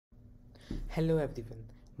Hello everyone,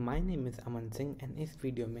 my name is Aman Singh and इस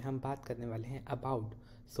video में हम बात करने वाले हैं about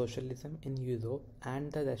socialism in Europe and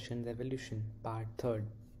the Russian revolution part third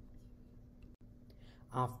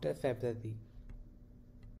after February.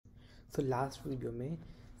 So last video में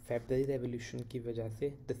फेब्रवरी रेवोल्यूशन की वजह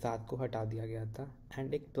से दसाद को हटा दिया गया था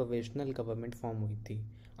एंड एक प्रोविजनल गवर्नमेंट फॉर्म हुई थी।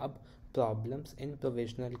 अब प्रॉब्लम्स इन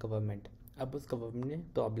प्रोविजनल गवर्नमेंट, अब उस गवर्नमेंट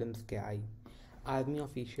में प्रॉब्लम्स क्या आई? Army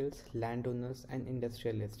officials, landowners and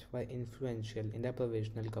industrialists were influential in the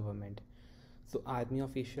provisional government. So army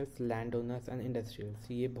officials, landowners and industrials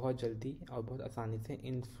ये बहुत जल्दी और बहुत आसानी से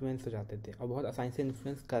इन्फ्लुएंस हो जाते थे और बहुत आसानी से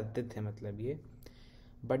इन्फ्लुएंस करते थे, मतलब ये।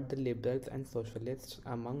 But the liberals and socialists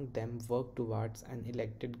among them worked towards an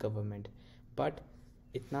elected government. But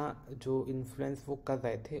इतना जो इन्फ्लुएंस वो कर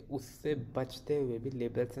रहे थे उससे बचते हुए भी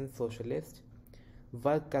लिबरल्स एंड सोशलिस्ट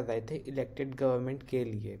वर्क कर रहे थे इलेक्टेड गवर्नमेंट के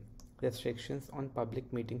लिए। Restrictions on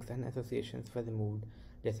public meetings and associations were removed.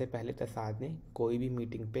 जैसे पहले तसाद ने कोई भी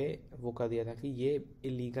मीटिंग पे वो कर दिया था कि ये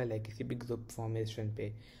इलीगल है किसी भी ग्रुप फॉर्मेशन पे,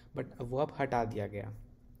 बट वो अब हटा दिया गया।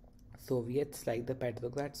 Soviets like the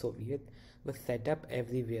Petrograd Soviet were set up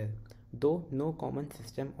everywhere, though no common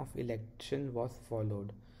system of election was followed.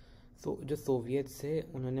 So जो सोवियत थे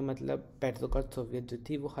उन्होंने मतलब पेट्रोग्राड सोवियत जो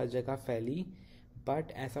थी वो हर जगह फैली,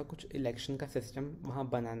 बट ऐसा कुछ इलेक्शन का सिस्टम वहाँ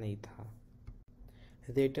बना नहीं था।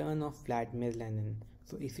 Return of Vladimir Lenin.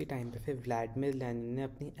 सो इसी टाइम पे फिर व्लादिमीर लेनिन ने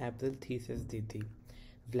अपनी अप्रैल थीसिस दी थी।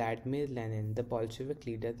 Vladimir Lenin the Bolshevik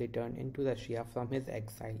leader return into Russia from his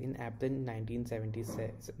exile इन अप्रैल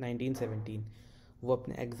 1917। वो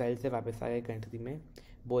अपने एक्साइल से वापस आ गए कंट्री में।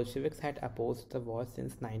 Bolsheviks had opposed the war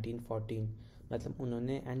since 1914, मतलब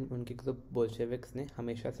उन्होंने एंड उनके ग्रुप बोल्शेविक्स ने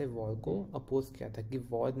हमेशा से वॉर को अपोज किया था कि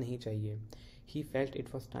वॉर नहीं चाहिए। He felt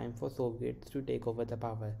it was time for Soviets to take over the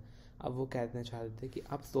power. अब वो कहना चाहते थे कि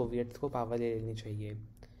अब सोवियट्स को पावर ले लेनी चाहिए।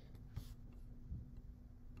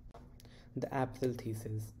 The April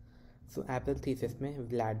thesis. So April thesis में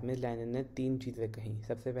व्लादिमीर लेनिन ने 3 चीज़ें कही।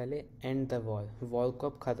 सबसे पहले एंड द वॉर, वॉर को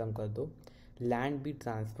अब ख़त्म कर दो। Land B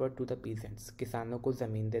transfer to the peasants, किसानों को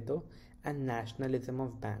ज़मीन दे दो। And nationalism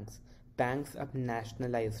of banks, banks अब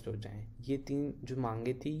नेशनलाइज्ड हो जाएं। ये 3 जो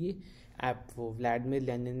मांगे थी ये वो व्लादिमीर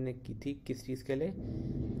लेनिन ने की थी। किस चीज़ के लिए?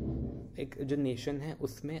 एक जो नेशन है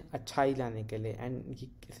उसमें अच्छाई लाने के लिए। एंड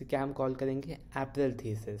इसे क्या हम कॉल करेंगे? April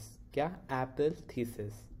thesis. क्या? April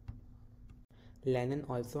thesis. Lenin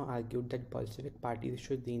also argued that Bolshevik party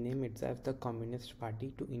should rename itself the Communist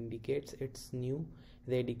Party to indicate its new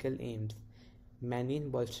radical aims. Many in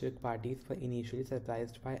Bolshevik parties were initially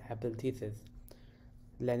surprised by April thesis.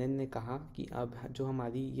 Lenin ने कहा कि अब जो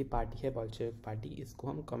हमारी ये party है Bolshevik party, इसको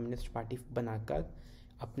हम कम्युनिस्ट पार्टी बनाकर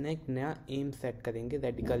अपना एक नया एम सेट करेंगे,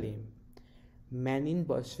 radical M. Many in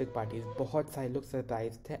Bolshevik parties, बहुत सारे लोग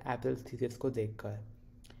सरप्राइज थे अप्रैल थीसिस को देखकर।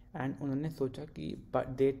 एंड उन्होंने सोचा कि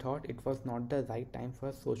they thought it was not the right time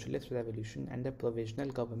for socialist revolution and the provisional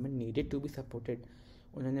government needed to be supported.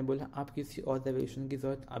 उन्होंने बोला अब किसी और रेवोल्यूशन की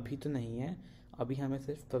ज़रूरत अभी तो नहीं है, अभी हमें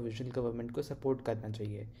सिर्फ प्रोविजनल गवर्नमेंट को सपोर्ट करना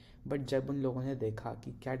चाहिए। बट जब उन लोगों ने देखा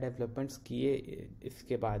कि क्या डेवलपमेंट्स किए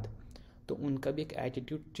इसके बाद, तो उनका भी एक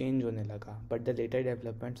एटीट्यूड चेंज होने लगा। But the letter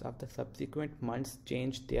developments of the subsequent months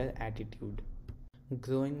change their attitude.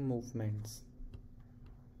 Growing movements,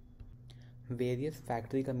 various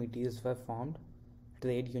factory committees were formed,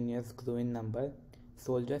 trade unions grew in number,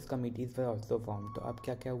 soldiers committees were also formed. तो अब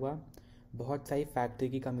क्या क्या हुआ? बहुत सारी फैक्ट्री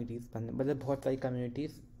की कमिटीज़ बनने, मतलब बहुत सारी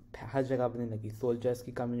कम्युनिटीज़ हर जगह बनने लगी। सोल्जर्स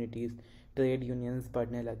की कम्युनिटीज़, ट्रेड यूनियंस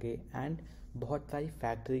बढ़ने लगे एंड बहुत सारी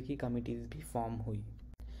फैक्ट्री की कमिटीज़ भी फॉर्म हुई।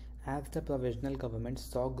 As the provisional government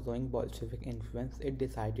saw growing Bolshevik influence, it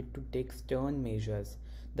decided to take stern measures.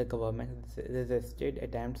 The government resisted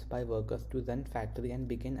attempts by workers to run factory and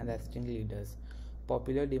began arresting leaders.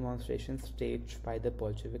 Popular demonstrations staged by the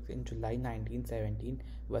Bolsheviks in July 1917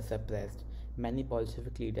 were suppressed. Many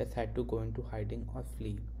Bolshevik leaders had to go into hiding or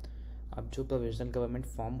flee. अब जो provisional government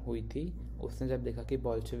form हुई थी उसने जब देखा कि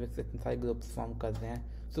Bolsheviks इतने सारे ग्रुप्स फॉर्म कर रहे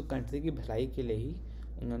हैं, तो कंट्री की भलाई के लिए ही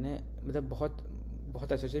उन्होंने मतलब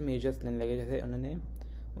बहुत अच्छे अच्छे मेजर्स लेने लगे। जैसे उन्होंने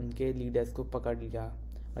उनके लीडर्स को पकड़ लिया,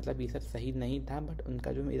 मतलब ये सब सही नहीं था, बट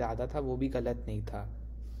उनका जो इरादा था वो भी गलत नहीं था।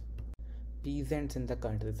 Peasants in the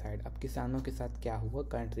country side, अब किसानों के साथ क्या हुआ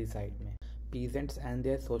कंट्री साइड में? Peasants and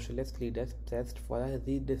there socialist leaders pressed for a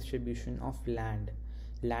redistribution of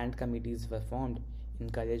land committees were formed.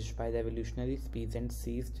 Encouraged by revolutionaries, peasants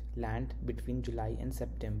seized land between July and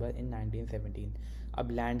September in 1917.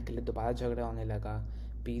 अब land के लिए दोबारा झगड़ा होने लगा।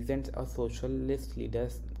 पीजेंट्स और सोशलिस्ट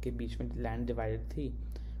लीडर्स के बीच में लैंड डिवाइडेड थी।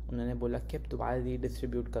 उन्होंने बोला कि अब दोबारा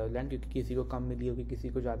रीडिस्ट्रीब्यूट करो लैंड, क्योंकि किसी को कम मिली होगी, किसी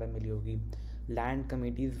को ज़्यादा मिली होगी। लैंड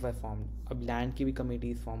कमिटीज़ वर फॉर्म्ड, अब लैंड की भी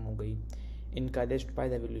कमिटीज़ फॉर्म हो गई। Encouraged by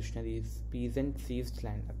revolutionaries, peasants seized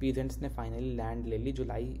land. Peasants ने finally land ले ली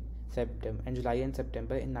July and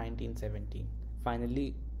September in 1917.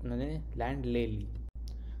 Finally उन्होंने land ले ली.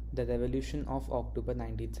 The Revolution of October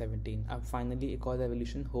 1917. अब फाइनली एक और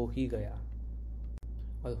रेवोल्यूशन हो ही गया.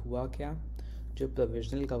 और हुआ क्या, जो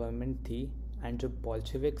प्रोविजनल गवर्नमेंट थी एंड जो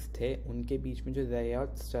बॉल्शेविक्स थे उनके बीच में जो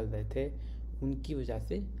रायट्स चल रहे थे उनकी वजह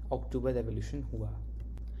से अक्टूबर रेवोल्यूशन हुआ.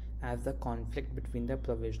 As the conflict between the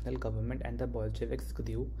provisional government and the Bolsheviks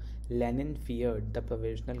grew, Lenin feared the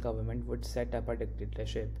provisional government would set up a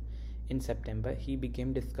dictatorship. In September, he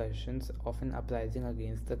began discussions of an uprising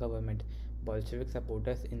against the government. Bolshevik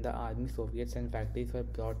supporters in the army, Soviets and factories were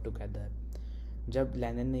brought together. जब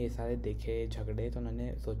Lenin ने ये सारे देखे झगड़े तो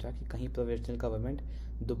उन्होंने सोचा कि कहीं प्रोविजनल गवर्नमेंट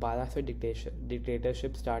दोबारा से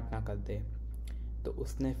डिक्टेटरशिप स्टार्ट ना कर दे. तो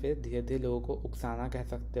उसने फिर धीरे धीरे लोगों को उकसाना कह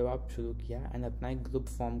सकते हो आप शुरू किया एंड अपना एक ग्रुप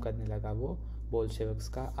फॉर्म करने लगा वो बोल्शेविक्स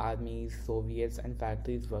का. आर्मीज, सोवियट्स एंड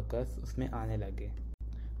फैक्ट्रीज वर्कर्स उसमें आने लगे.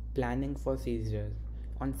 Planning for scissor.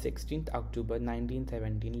 On 16th October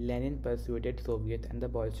 1917, Lenin persuaded Soviet and the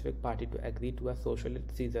Bolshevik Party to agree to a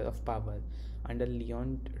socialist seizure of power. Under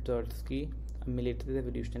Leon Trotsky, a military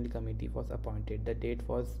revolutionary committee was appointed. The date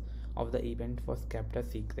of the event was kept a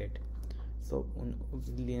secret. So,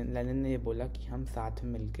 Lenin ने ये बोला कि हम साथ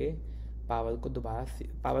में मिलके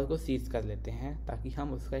power को seize कर लेते हैं ताकि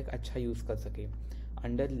हम उसका एक अच्छा यूज़ कर सकें.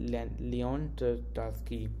 अंडर लियोन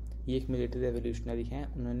ट्रोत्स्की, ये एक मिलिट्री रेवोल्यूशनरी हैं,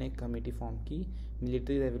 उन्होंने एक कमेटी फॉर्म की,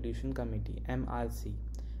 military revolution committee MRC.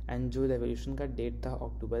 And जो रेवोल्यूशन का डेट था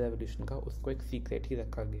अक्टूबर रेवोल्यूशन का उसको एक सीक्रेट ही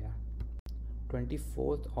रखा गया.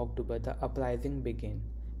 24th October, the uprising began.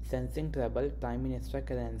 Sensing trouble, Prime Minister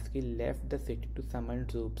Kerensky left the city to summon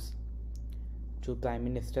troops. जो प्राइम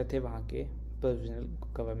मिनिस्टर थे वहाँ के प्रोविजनल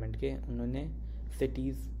गवर्नमेंट के, उन्होंने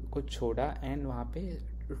सिटीज़ को छोड़ा एंड वहाँ पे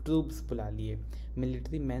ट्रूप्स बुला लिए.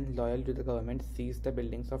 Military man loyal to the government seize the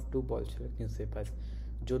buildings of 2 Bolshevik newspapers.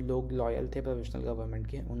 जो लोग लॉयल थे प्रोविजनल गवर्नमेंट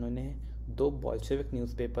के उन्होंने 2 बॉल्शेविक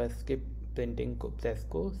न्यूज़पेपर्स के प्रेस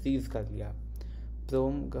को सीज कर लिया.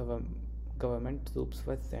 प्रोम government troops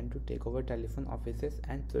were sent to take over telephone offices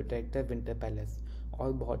and protect the winter palace.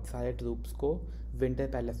 और बहुत सारे ट्रूप्स को विंटर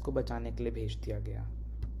पैलेस को बचाने के लिए भेज दिया गया.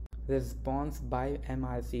 Response bye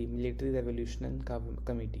MRC, military revolution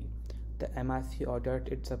committee. The MRC ordered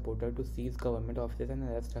it's supporter to seize government office and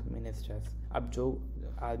arrest of ministers. अब जो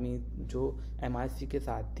आर्मी जो MRC के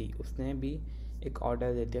साथ थी उसने भी एक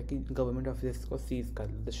ऑर्डर दे दिया कि गवर्नमेंट ऑफिस को सीज कर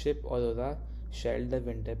लो. The ship aurora shelled the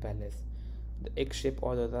winter palace. एक शिप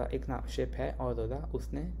है ऑरोरा,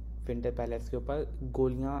 उसने विंटर पैलेस के ऊपर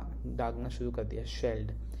गोलियां दागना शुरू कर दिया.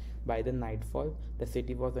 Shelled. By the nightfall the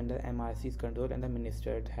city was under MRC's control and the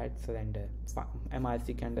minister had surrender.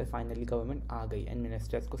 MRC के अंडर फाइनली गवर्नमेंट आ गई एंड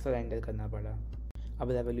मिनिस्टर्स को सरेंडर करना पड़ा.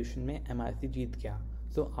 अब रेवोल्यूशन में MRC जीत गया.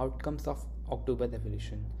 सो outcomes of October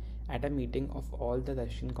revolution. At a meeting of all the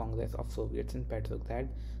Russian Congress of Soviets in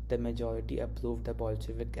Petrograd, the majority approved the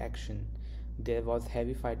Bolshevik action. There was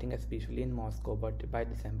heavy fighting, especially in Moscow, but by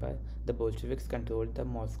December, the Bolsheviks controlled the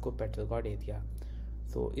Moscow-Petrograd area.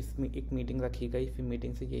 So, एक meeting रखी गई. फिर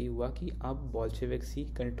meeting से यही हुआ कि अब बॉल्शेविक्स ही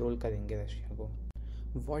control करेंगे रशिया को.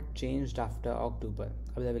 What changed after October?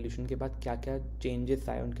 अब रेवोल्यूशन के बाद क्या क्या चेंजेस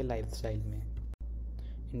आए उनके लाइफस्टाइल में.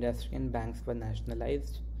 Industry and banks were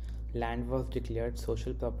nationalized. Land was declared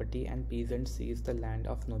social property and peasants seized the land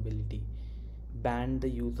of nobility. Banned the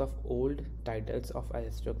use of old titles of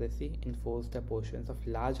aristocracy. Enforced the portions of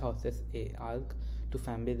large houses arc to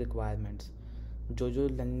family requirements. जो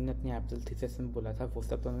Lenin ने अपनी Apple thesis में बोला था वो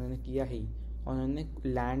सब तो उन्होंने किया ही, और उन्होंने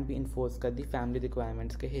लैंड भी इन्फोर्स कर दी फैमिली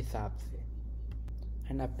रिक्वायरमेंट्स के हिसाब से.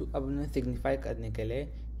 एंड अब उन्होंने सिग्निफाई करने के लिए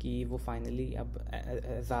कि वो फाइनली अब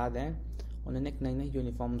आज़ाद हैं, उन्होंने एक नई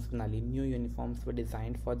यूनिफॉर्म्स बना ली. New uniforms were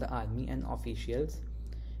designed for the army and officials.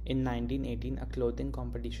 In 1918, a clothing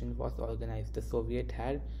competition was organized. The Soviet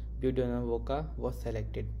head Budyunovoka was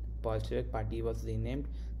selected. Bolshevik Party was renamed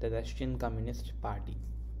the Russian Communist Party.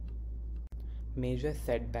 Major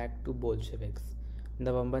setback to Bolsheviks.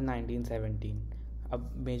 November 1917.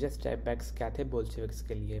 अब major setbacks क्या थे Bolsheviks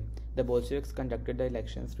के लिए? The Bolsheviks conducted the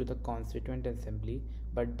elections to the Constituent Assembly,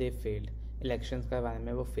 but they failed. Elections करवाने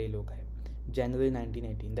में वो fail हो गए. January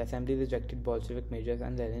 1918. The Assembly rejected Bolshevik measures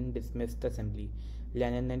and Lenin dismissed the Assembly.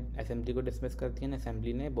 Lenin ने असेंबली को डिसमिस कर दिया,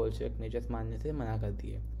 असेंबली ने बोल्शेविक मेजर्स मानने से मना कर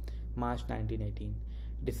दिए. मार्च 1918.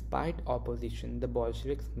 Despite opposition the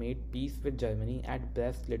Bolsheviks made peace with Germany eight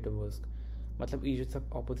breast लिटोवस्क. मतलब ये जो सब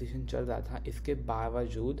ऑपोजिशन चल रहा था इसके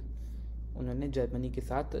बावजूद उन्होंने जर्मनी के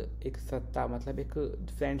साथ एक सत्ता मतलब एक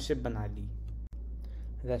फ्रेंडशिप बना ली.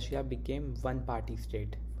 Russia became one party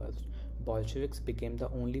state. First Bolsheviks became the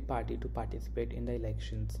only party to participate in the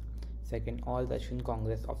elections. Second, all Russian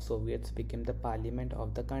Congress of Soviets became the parliament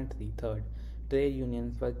of the country. Third, trade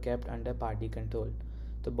unions were kept under party control.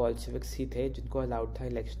 तो बॉल्शेविक्स ही थे जिनको allowed था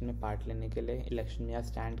election में part लेने के लिए, election में या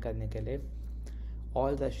स्टैंड करने के लिए.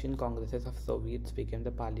 All Russian कांग्रेसेस of Soviets became the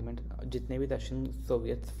parliament. जितने भी रशियन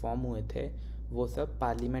सोवियट्स फॉर्म हुए थे वो सब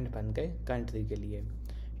पार्लियामेंट बन गए कंट्री के लिए.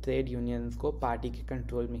 ट्रेड यूनियंस को पार्टी के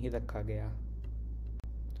कंट्रोल में ही रखा गया.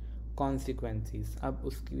 कॉन्सिक्वेंसीज, अब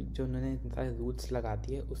उसकी जो उन्होंने सारे रूल्स लगा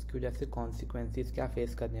दिए उसकी वजह से कॉन्सिक्वेंसीज क्या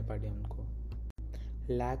फेस करने पड़े उनको.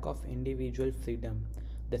 Lack of individual freedom.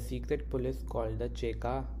 The secret police called the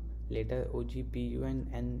Chekka letter OGPU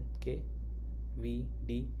and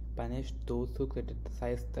NKVD punished those who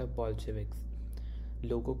criticized the Bolsheviks.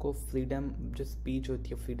 लोगों को फ्रीडम, जो स्पीच होती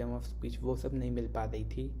है, फ्रीडम ऑफ स्पीच, वो सब नहीं मिल पा रही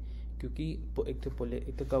थी क्योंकि एक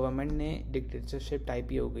तो गवर्नमेंट ने डिक्टेटरशिप टाइप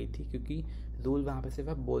ही हो गई थी क्योंकि रूल वहाँ पे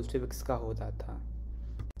सिर्फ बोल्शेविक्स का होता था.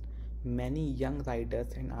 Many young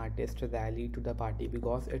writers and artists rallied to the party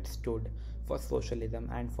because it stood for socialism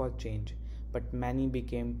and for change, but many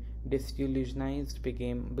became disillusionized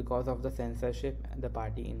because of the censorship the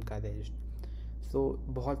party encouraged. So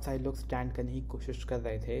बहुत सारे लोग stand करने की कोशिश कर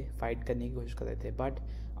रहे थे, फाइट करने की कोशिश कर रहे थे, बट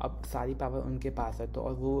अब सारी पावर उनके पास है तो,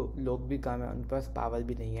 और वो लोग भी कम है, उनके पास पावर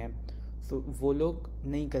भी नहीं है, सो वो लोग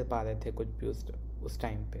नहीं कर पा रहे थे कुछ भी उस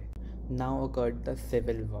टाइम पे. Now occurred the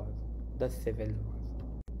civil war.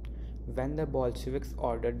 When the Bolsheviks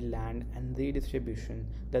ordered land and redistribution,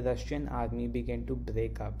 the Russian army began to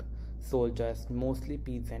break up. Soldiers, mostly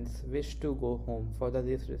peasants, wished to go home for the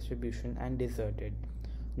redistribution and deserted.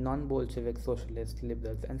 Non-Bolshevik socialists,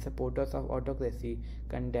 liberals, and supporters of autocracy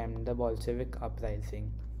condemned the Bolshevik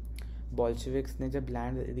uprising. Bolsheviks ने जब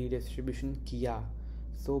land redistribution किया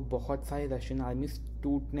तो बहुत सारे Russian आर्मीज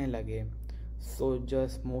टूटने लगे.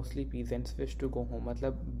 Soldiers, mostly peasants, wish to go home,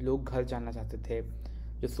 मतलब लोग घर जाना चाहते थे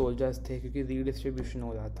जो सोल्जर्स थे क्योंकि रीडिस्ट्रीब्यूशन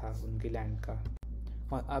हो रहा था उनकी लैंड का.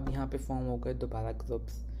 और अब यहाँ पे फॉर्म हो गए दोबारा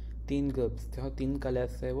ग्रुप्स. 3 ग्रुप्स थे और 3 कलर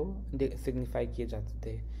से वो सिग्निफाई किए जाते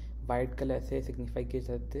थे. वाइट कलर से सिग्निफाई किए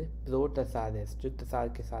जाते थे प्रो तसारिस्ट, जो तसार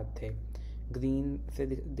के साथ थे. ग्रीन से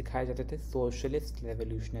दिखाए जाते थे सोशलिस्ट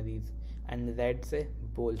रेवोल्यूशनरीज एंड रेड से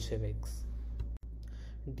Bolsheviks.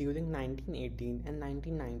 During 1918 and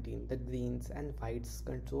 1919, the Greens and Whites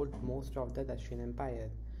controlled most of the Russian Empire.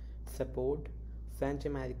 Support French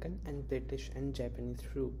American and British and Japanese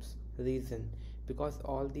troops. Reason: because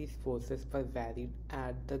all these forces were varied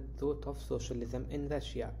at the growth of socialism in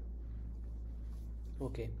Russia.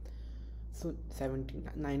 Okay, so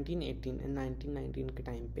 1918 and 1919 के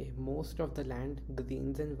time पे most of the land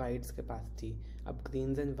Greens and Whites के पास थी. अब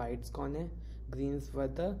Greens and Whites कौन है? Greens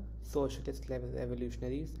were the socialist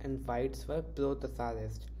revolutionaries and Whites were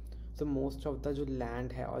pro-Tsarist. So most of the जो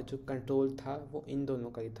land है और जो कंट्रोल था वो इन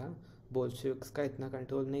दोनों का ही था. बोल्शेविक्स का इतना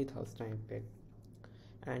कंट्रोल नहीं था उस टाइम पे.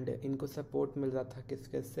 एंड इनको सपोर्ट मिल रहा था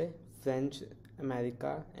किसके से? फ्रेंच,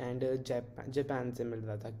 अमेरिका एंड जापान से मिल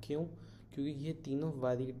रहा था. क्यों? क्योंकि ये तीनों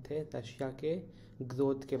वरीड थे रशिया के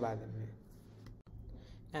ग्रोथ के बारे में.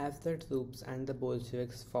 As the troops and the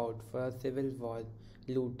Bolsheviks fought for a civil war,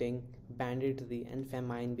 looting, banditry and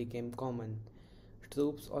famine became common.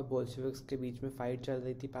 Troops और बोल्शेविक्स के बीच में फाइट चल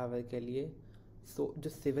रही थी पावर के लिए. सो जो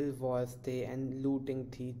सिविल वॉर्स थे एंड लूटिंग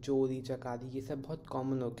थी, चोरी चकारी, ये सब बहुत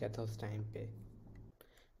कॉमन हो गया था उस टाइम पे.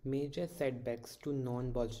 Major setbacks to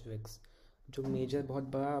non Bolsheviks. जो मेजर बहुत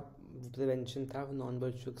बड़ा प्रिवेंशन था नॉन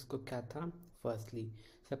बोल्शेविक्स को क्या था? Firstly,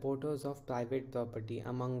 supporters of private property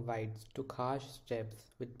among whites took harsh steps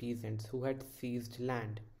with peasants who had seized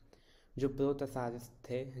land. जो प्रो तसारिस्ट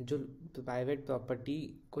थे, जो प्राइवेट प्रॉपर्टी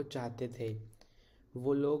को चाहते थे,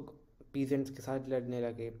 वो लोग पीजेंट्स के साथ लड़ने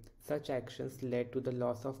लगे. सच actions led to the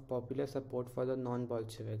loss of popular support for the non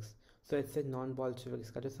बॉल्शेविक्स. सो इससे नॉन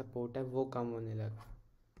बॉल्शेविक्स का जो सपोर्ट है वो कम होने लगा.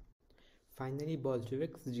 फाइनली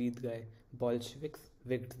बॉल्शेविक्स जीत गए. बॉल्शेविक्स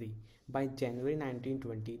victory. By January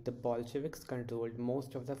 1920, the Bolsheviks controlled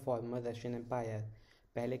most of the former Russian Empire.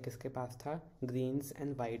 पहले किसके पास था? ग्रीन्स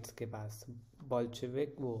एंड वाइट्स के पास.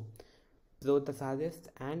 बॉल्शेविक वो प्रो तसारिस्ट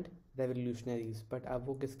एंड रेवोल्यूशनरीज, बट अब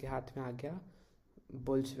वो किसके हाथ में आ गया?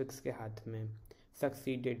 बोल्शेविक्स के हाथ में.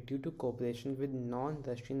 Succeeded due to cooperation with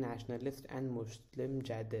non-Russian nationalists and Muslim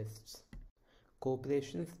jihadists.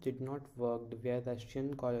 Cooperations did not work where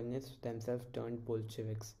Russian colonists themselves turned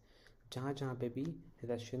Bolsheviks. जहाँ पे भी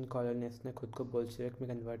रशियन कॉलोनिस्ट ने खुद को बोल्शेविक में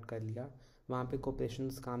कन्वर्ट कर लिया, वहाँ पे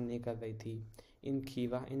कोऑपरेशंस काम नहीं कर रही थी. इन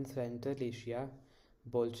Khiva in central Asia,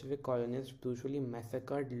 Bolshevik colonist brutally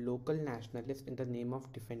massacred local nationalist in the name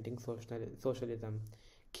of defending socialism.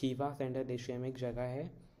 Khiva central Asia में एक जगह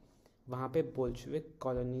है, वहाँ पे बोल्शेविक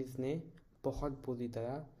कॉलोनीज ने बहुत बुरी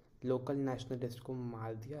तरह लोकल नेशनलिस्ट को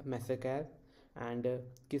मार दिया, मैसेकर एंड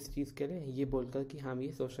किस चीज़ के लिए, ये बोलकर कि हम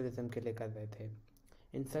ये सोशलिज्म के लिए कर रहे थे।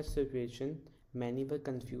 इन such situation many were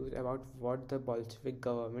confuse about what the Bolshevik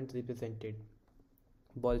government represented.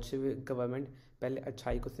 Bolshevik government पहले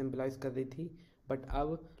अच्छाई को सिंबलाइज कर रही थी, बट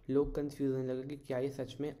अब लोग कंफ्यूज होने लगे कि क्या ये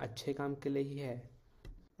सच में अच्छे काम के लिए ही है।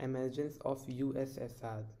 Emergence of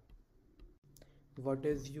USSR. What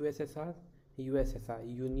is USSR? USSR,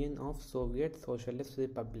 union of Soviet socialist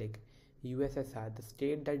Republic. USSR, the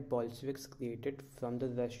state that Bolsheviks created from the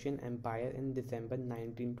Russian Empire in December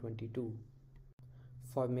 1922.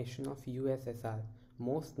 Formation of USSR.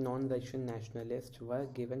 Most non-Russian nationalists were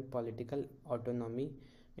given political autonomy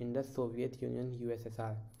in the Soviet Union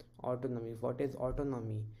USSR. Autonomy. What is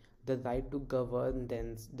autonomy? The right to govern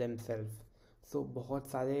themselves. So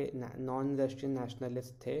बहुत सारे non Russian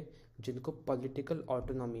nationalist थे जिनको political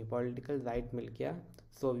autonomy, political right मिल गया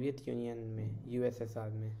Soviet union में, USSR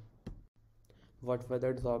में। What were the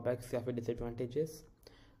drawbacks या फिर disadvantages?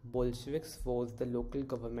 Bolsheviks forced the local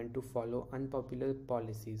government to follow unpopular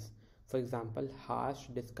policies. For example, harsh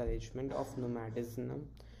discouragement of nomadism.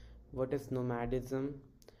 What is nomadism?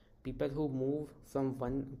 People who move from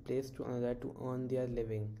one place to another to earn their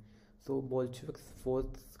living. So Bolsheviks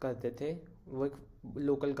force करते थे वो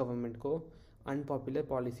local government को unpopular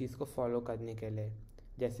policies को follow करने के लिए,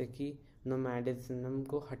 जैसे कि नोमैडिज्म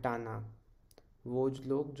को हटाना, वो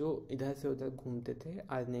लोग जो इधर से उधर घूमते थे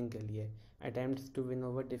अर्निंग के लिए। Attempts to win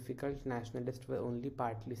over difficult nationalist were only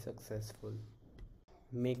partly successful.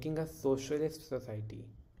 Making a socialist society.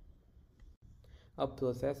 A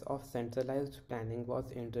process of centralized planning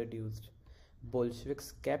was introduced.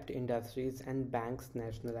 Bolsheviks kept industries and banks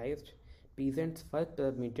nationalized. Peasants were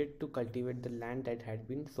permitted to cultivate the land that had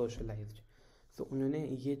been socialized. So उन्होंने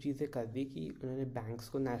ये चीज़ें कर दी कि उन्होंने banks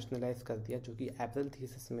को nationalise कर दिया, जो कि एप्पल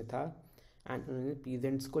थीसिस में था, एंड उन्होंने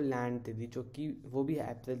पीजेंट्स को लैंड दे दी, जो कि वो भी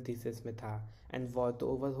एप्पल थीसिस में था, एंड वॉर तो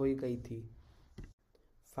ओवर हो ही गई थी।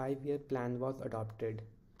 5 year प्लान वॉज अडॉप्टेड।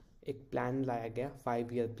 एक प्लान लाया गया,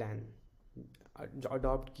 5 year प्लान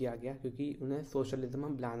अडॉप्ट किया गया क्योंकि उन्हें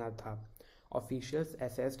सोशलिज्म लाना था। Officials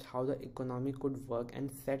assessed how the economy could work and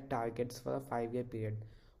set targets for a 5 year period.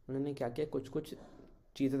 उन्होंने क्या किया, कुछ कुछ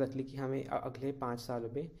चीज़ें रख ली कि हमें अगले 5 सालों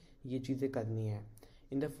में ये चीज़ें करनी है।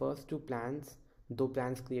 In the first 2 plans, 2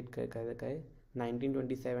 plans create कर गए,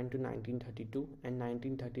 1927 to 1932 एंड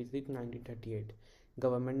 1933 to 1938।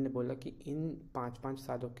 गवर्नमेंट ने बोला कि इन 5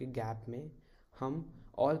 सालों के गैप में हम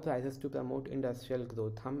all prices to promote industrial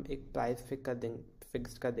growth, हम एक प्राइस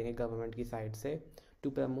फिक्स कर देंगे गवर्नमेंट की साइड से to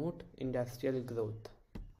promote industrial growth.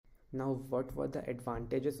 Now what were the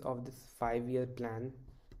advantages of this 5 year plan?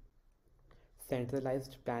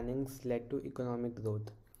 Centralised plannings led to economic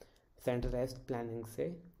growth. Centralised planning से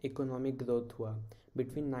economic growth हुआ।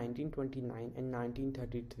 Between 1929 and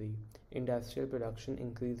 1933 industrial production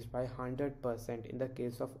increase by 100% in the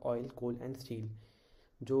case of oil, coal and steel.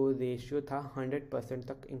 जो ratio था 100%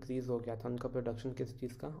 तक increase हो गया था उनका production, किस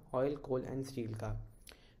चीज़ का? ऑयल, कोल एंड स्टील का।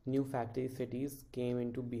 New factory cities came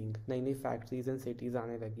into being, नई नई फैक्ट्रीज एंड सिटीज़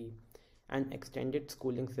आने लगी। And extended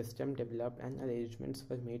schooling system developed and arrangements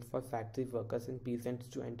were made for factory workers and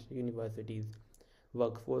peasants to enter universities.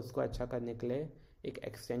 Workforce को अच्छा करने के लिए एक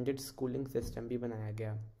एक्सटेंडेड स्कूलिंग सिस्टम भी बनाया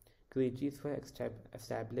गया। क्रीचीज वर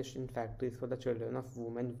established in factories for the children of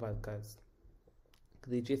women workers.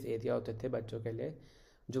 क्रीचीज area होते थे बच्चों के लिए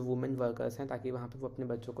जो वुमेन वर्कर्स हैं, ताकि वहाँ पे वो अपने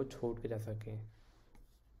बच्चों को छोड़ के जा सकें।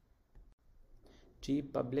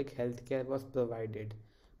 Cheap public health care was provided,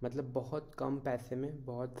 मतलब बहुत कम पैसे में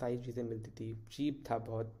बहुत सारी चीज़ें मिलती थी, चीप था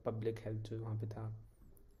बहुत पब्लिक हेल्थ जो वहाँ पे था।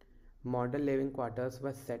 Model living quarters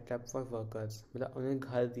were set up for workers, मतलब उन्हें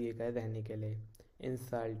घर दिए गए रहने के लिए।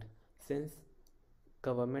 Insult, since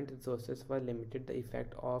government resources were limited the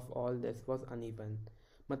effect of all this was uneven,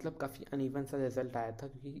 मतलब काफ़ी अनइवन सा रिजल्ट आया था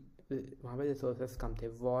क्योंकि वहाँ पे रिसोर्सेज कम थे,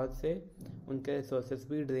 वॉर से उनके रिसोर्सेज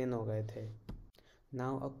भी ड्रेन हो गए थे।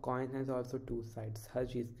 Now a coin has also 2 sides, हर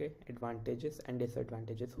चीज़ के एडवांटेजेस एंड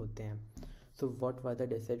डिसएडवांटेजेस होते हैं। So what were the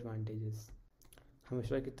disadvantages?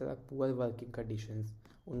 हमेशा की तरह पुअर वर्किंग कंडीशंस,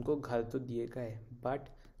 उनको घर तो दिए गए बट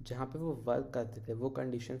जहाँ पे वो वर्क करते थे वो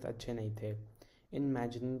कंडीशंस अच्छे नहीं थे। इन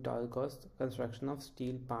मैजिनेटोर्गोस construction of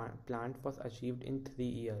steel plant was achieved in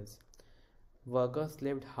 3 years। Workers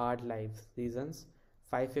lived hard lives. Regions,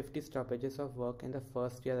 550 stoppages of work in the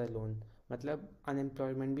first year alone, मतलब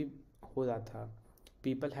अनएम्प्लॉयमेंट भी हो रहा था।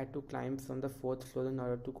 People had to climb from the 4th floor in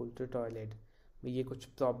order to go to toilet, ये कुछ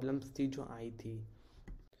problems थी जो आई थी।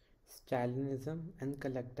 Stalinism and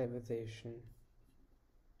collectivization.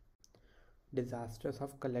 Disasters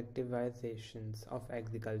of collectivizations of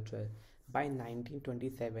agriculture. By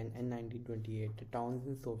 1927 and 1928, the towns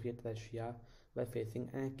in Soviet Russia were facing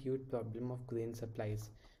an acute problem of grain supplies.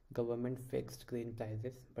 Government fixed grain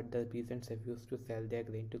prices, but the peasants refused to sell their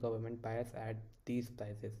grain to government buyers at these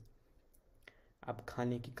prices. अब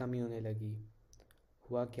खाने की कमी होने लगी।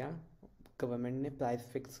 हुआ क्या, government ने price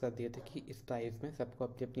fix कर दिया था कि इस प्राइस में सबको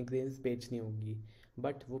अपनी अपनी ग्रेन्स बेचनी होगी,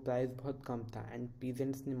 बट वो प्राइस बहुत कम था एंड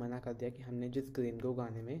पीजेंट्स ने मना कर दिया कि हमने जिस ग्रेन को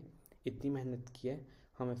उगाने में इतनी मेहनत की है,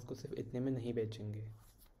 हम इसको सिर्फ इतने में नहीं बेचेंगे।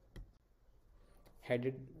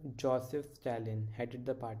 Joseph Stalin headed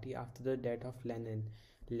the party after the death of Lenin.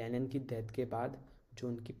 Lenin की डेथ के बाद जो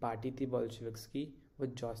उनकी पार्टी थी बोल्शेविक्स की, वो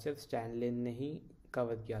जोसेफ स्टालिन ने ही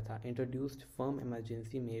कवर किया था। Introduced firm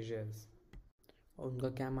emergency measures. और उनका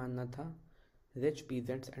क्या मानना था, rich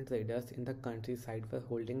peasants and traders in the country side were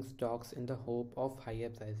holding stocks in the hope of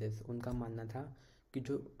higher prices. उनका मानना था कि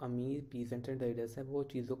जो अमीर पीजेंट्स एंड ट्रेडर्स हैं वो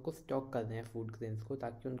चीज़ों को स्टॉक कर रहे हैं फूड ग्रेन्स को,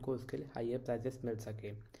 ताकि उनको उसके लिए हायर प्राइजेस मिल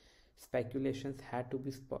सके। Speculations had to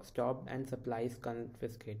be stopped and supplies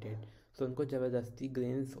confiscated. सो उनको ज़बरदस्ती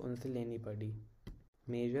ग्रेन्स उनसे लेनी पड़ी।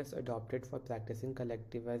 Measures adopted for practising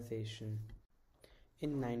collectivisation.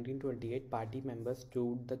 In 1928, party members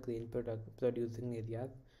toured the grain producing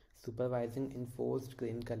areas, supervising enforced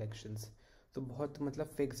grain collections. तो बहुत मतलब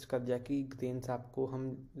फिक्स्ड कर दिया कि ग्रेन्स आपको हम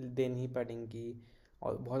देनी ही पड़ेंगी,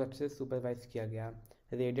 और बहुत अच्छे से सुपरवाइज किया गया।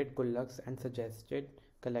 Raided कुल्लक्स and suggested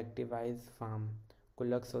कलेक्टिवाइज farm.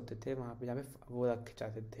 कुल्लक्स होते थे वहाँ पे जहाँ पे वो रखे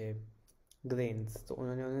जाते थे ग्रेन्स, तो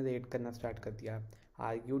उन्होंने उन्हें रेड करना स्टार्ट कर दिया।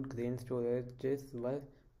 Argued grain storages were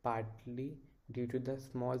partly due to the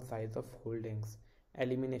small size of holdings.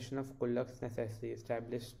 Elimination of कुल्लक्स necessary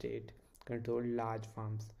establish state control large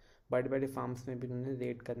farms. बड़े बड़े फार्म्स में भी उन्होंने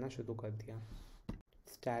रेड करना शुरू कर दिया।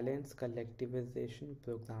 स्टालिन्स collectivisation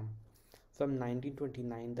programme. From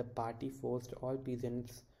 1929 the party forced all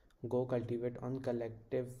peasants go cultivate on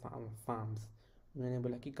collective farms. उन्होंने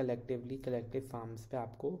बोला कि कलेक्टिव फार्म्स पे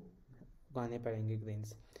आपको उगाने पड़ेंगे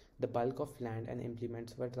grains. The bulk of land and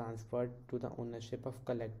implements were transferred to the ownership of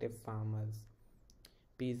collective farmers.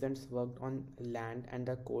 Peasants worked on land and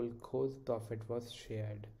the kolkhoz profit was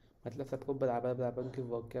shared। मतलब सबको बराबर बराबर उनके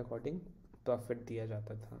वर्क के अकॉर्डिंग प्रॉफिट दिया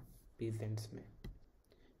जाता था पीजेंट्स में।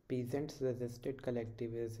 Peasants resisted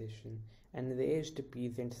collectivization। Enraged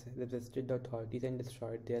peasants resisted the authorities and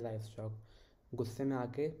destroyed their livestock। गुस्से में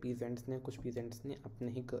आके कुछ पीजेंट्स ने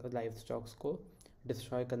अपने ही लाइफ स्टॉक्स को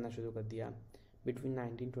डिस्ट्रॉय करना शुरू कर दिया। Between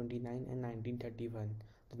 1929 and 1931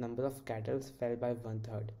 the number of cattle fell by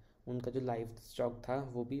 1/3। उनका जो लाइफ स्टॉक था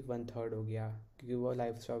वो भी 1/3 हो गया, क्योंकि वो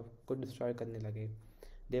लाइफ स्टॉक को डिस्ट्रॉय करने लगे।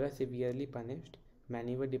 दे वर severely punished,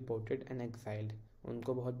 many were deported and exiled.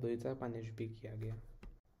 उनको बहुत बुरी तरह पनिश भी किया गया।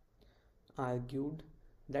 Argued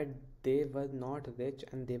that they were not rich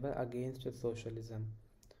and they were against socialism.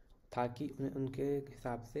 था कि उनके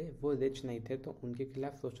हिसाब से वो रिच नहीं थे, तो उनके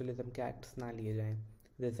खिलाफ सोशलिज्म के एक्ट्स ना लिए जाएं।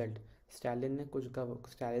 रिजल्ट,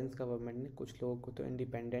 स्टालिन्स गवर्नमेंट ने कुछ लोगों को तो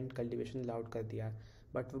इंडिपेंडेंट कल्टिवेशन अलाउड कर दिया,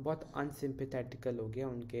 बट वो बहुत अनसिम्पैथेटिकल हो गया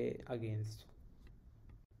उनके अगेंस्ट।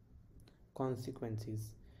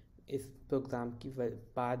 कॉन्सिक्वेंसेस, इस प्रोग्राम की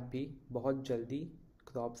बाद भी बहुत जल्दी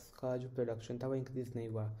क्रॉप्स का जो प्रोडक्शन था वो इंक्रीज़ नहीं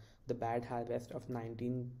हुआ। The bad harvest of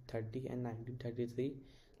 1930 and 1933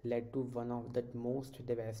 led to one of the most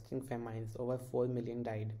devastating famines. Over 4 million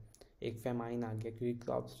died. एक फेमाइन आ गया क्योंकि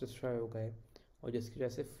क्रॉप्स डिस्ट्रॉय हो गए, और जिसकी वजह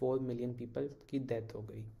से 4 million पीपल की डेथ हो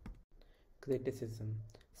गई। Criticism,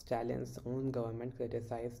 स्टालिन्स own government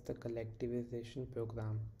criticise the collectivisation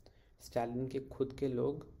programme. Stalin के खुद के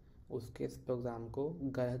लोग उसके इस प्रोग्राम को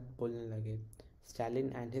गलत बोलने लगे।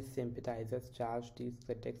 Stalin and his सिंपैथाइजर्स charge these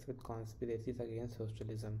critics with conspiracies against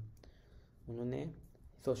socialism. उन्होंने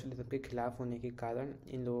सोशलिज्म के खिलाफ होने के कारण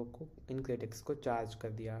इन लोगों को, इन क्रिटिक्स को चार्ज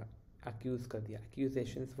कर दिया, अक्यूज़ कर दिया।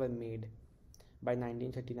 Accusations were made. Bye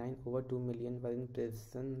 1939 over 2 million were in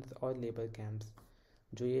prisons और लेबर कैंप्स।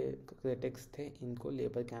 जो ये क्रिटिक्स थे इनको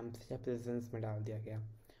लेबर कैंप्स या प्रिजन्स में डाल दिया गया।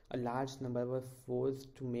 A large number were forced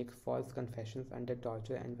to make false confessions under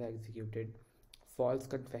torture and were executed। false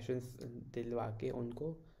confessions दिलवा के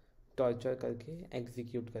उनको टॉर्चर करके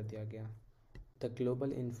एग्जीक्यूट कर दिया गया। The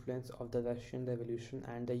global influence of the Russian Revolution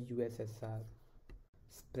and the USSR।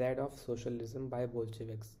 Spread of socialism by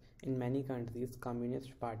Bolsheviks। In many countries,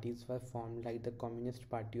 communist parties were formed like the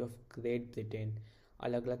Communist Party of Great Britain।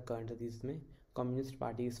 अलग अलग countries में communist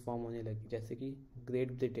parties form होने लगी, जैसे कि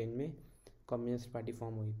great Britain में communist party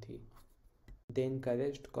form हुई थी। दे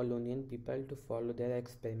encouraged colonial people to follow their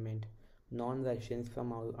experiment। Non-Russians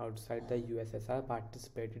from outside the USSR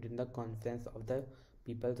participated in the Conference of the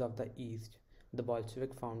Peoples of the East। The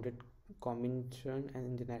Bolshevik founded Comintern and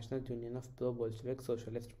International Union of Pro-Bolshevik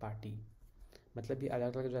Socialist Party। मतलब ये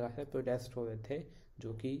अलग अलग जगह से protest हो रहे थे,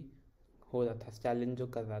 जो कि हो रहा था, स्टालिन जो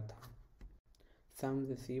कर रहा था। Some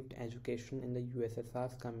received education in the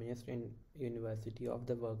USSR's Communist University of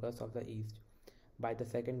the Workers of the East. By the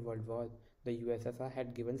Second World War, the USSR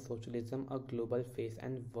had given socialism a global face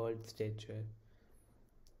and world stature.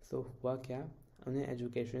 So हुआ क्या, उन्हें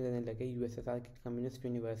education देने लगे USSR की communist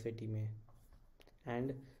university में.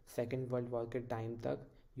 And second world war के time तक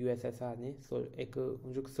USSR ने एक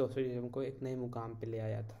जो सोशलिज्म को एक नए मुकाम पे ले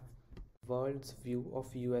आया था. World's view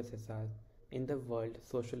of USSR. In the world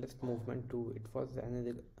socialist movement too, it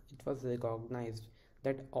was recognized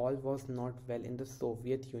that all was not well in the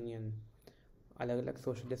Soviet Union. अलग अलग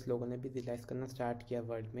सोशलिस्ट लोगों ने भी रियलाइज़ करना स्टार्ट किया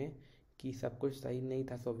वर्ल्ड में कि सब कुछ सही नहीं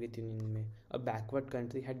था सोवियत यूनियन में. A backward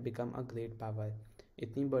country had become a great power.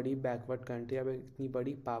 इतनी बड़ी बैकवर्ड कंट्री अब इतनी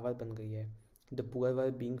बड़ी पावर बन गई है. The poor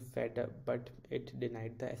were being fade but it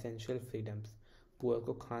denied the essential freedoms. Poor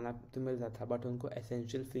को खाना तो मिल रहा था बट उनको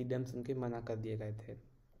एसेंशियल फ्रीडम्स उनके मना कर दिए गए थे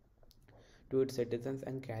to its citizens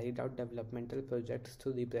and carried out developmental projects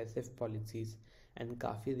through repressive policies. And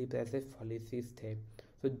काफ़ी repressive policies थे.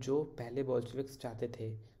 तो जो पहले बोल्शेविक्स चाहते थे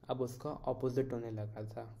अब उसका ऑपोजिट होने लगा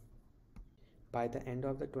था. By the end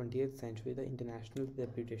of the 20th century, the international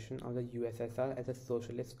reputation of the USSR as a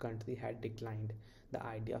socialist country had declined. The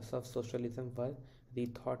ideas of socialism were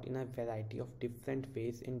rethought in a variety of different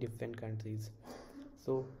ways in different countries.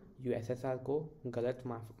 So USSR को गलत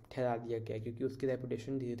ठहरा दिया गया क्योंकि उसकी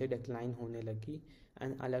reputation धीरे धीरे decline होने लगी.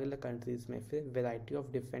 एंड अलग अलग कंट्रीज़ में फिर वेराइटी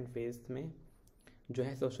ऑफ डिफरेंट वेज में जो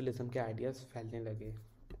है सोशलिज्म के आइडियाज़ फैलने लगे.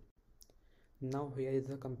 Now here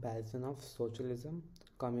is a comparison of socialism,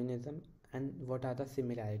 communism and what are the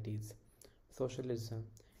similarities. Socialism,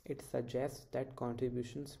 it suggests that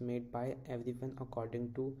contributions made by everyone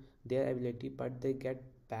according to their ability but they get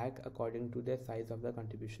back according to their size of the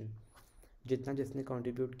contribution. जितना जिसने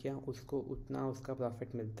contribute किया उसको उतना उसका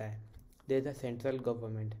profit मिलता है. There is a central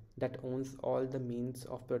government that ons all the means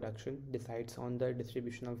of production, decides on the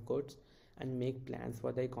distribution of goods and make plans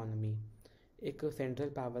for the economy. एक central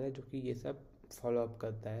power है जो कि ये सब फॉलो अप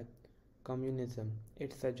करता है. Communism,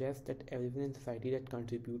 it suggest that everyone in society that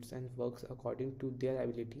contributes and works according to their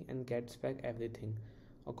ability and gets back everything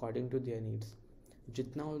according to their needs.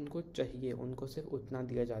 जितना उनको चाहिए उनको सिर्फ उतना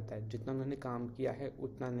दिया जाता है, जितना उन्होंने काम किया है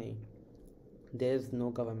उतना नहीं. There is no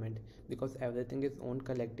government because everything is owned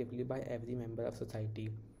collectively by every member of society.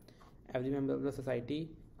 Every member of the society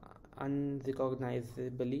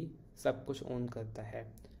unrecognizably सब कुछ ओन करता है.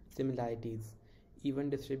 Similarities,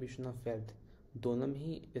 even distribution of wealth. दोनों में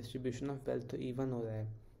ही distribution of wealth तो even हो रहा है.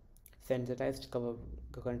 Centralized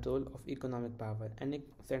control of economic power and एक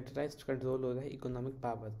centralized control हो रहा है economic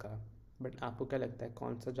power का. बट आपको क्या लगता है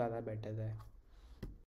कौन सा ज़्यादा बेटर है?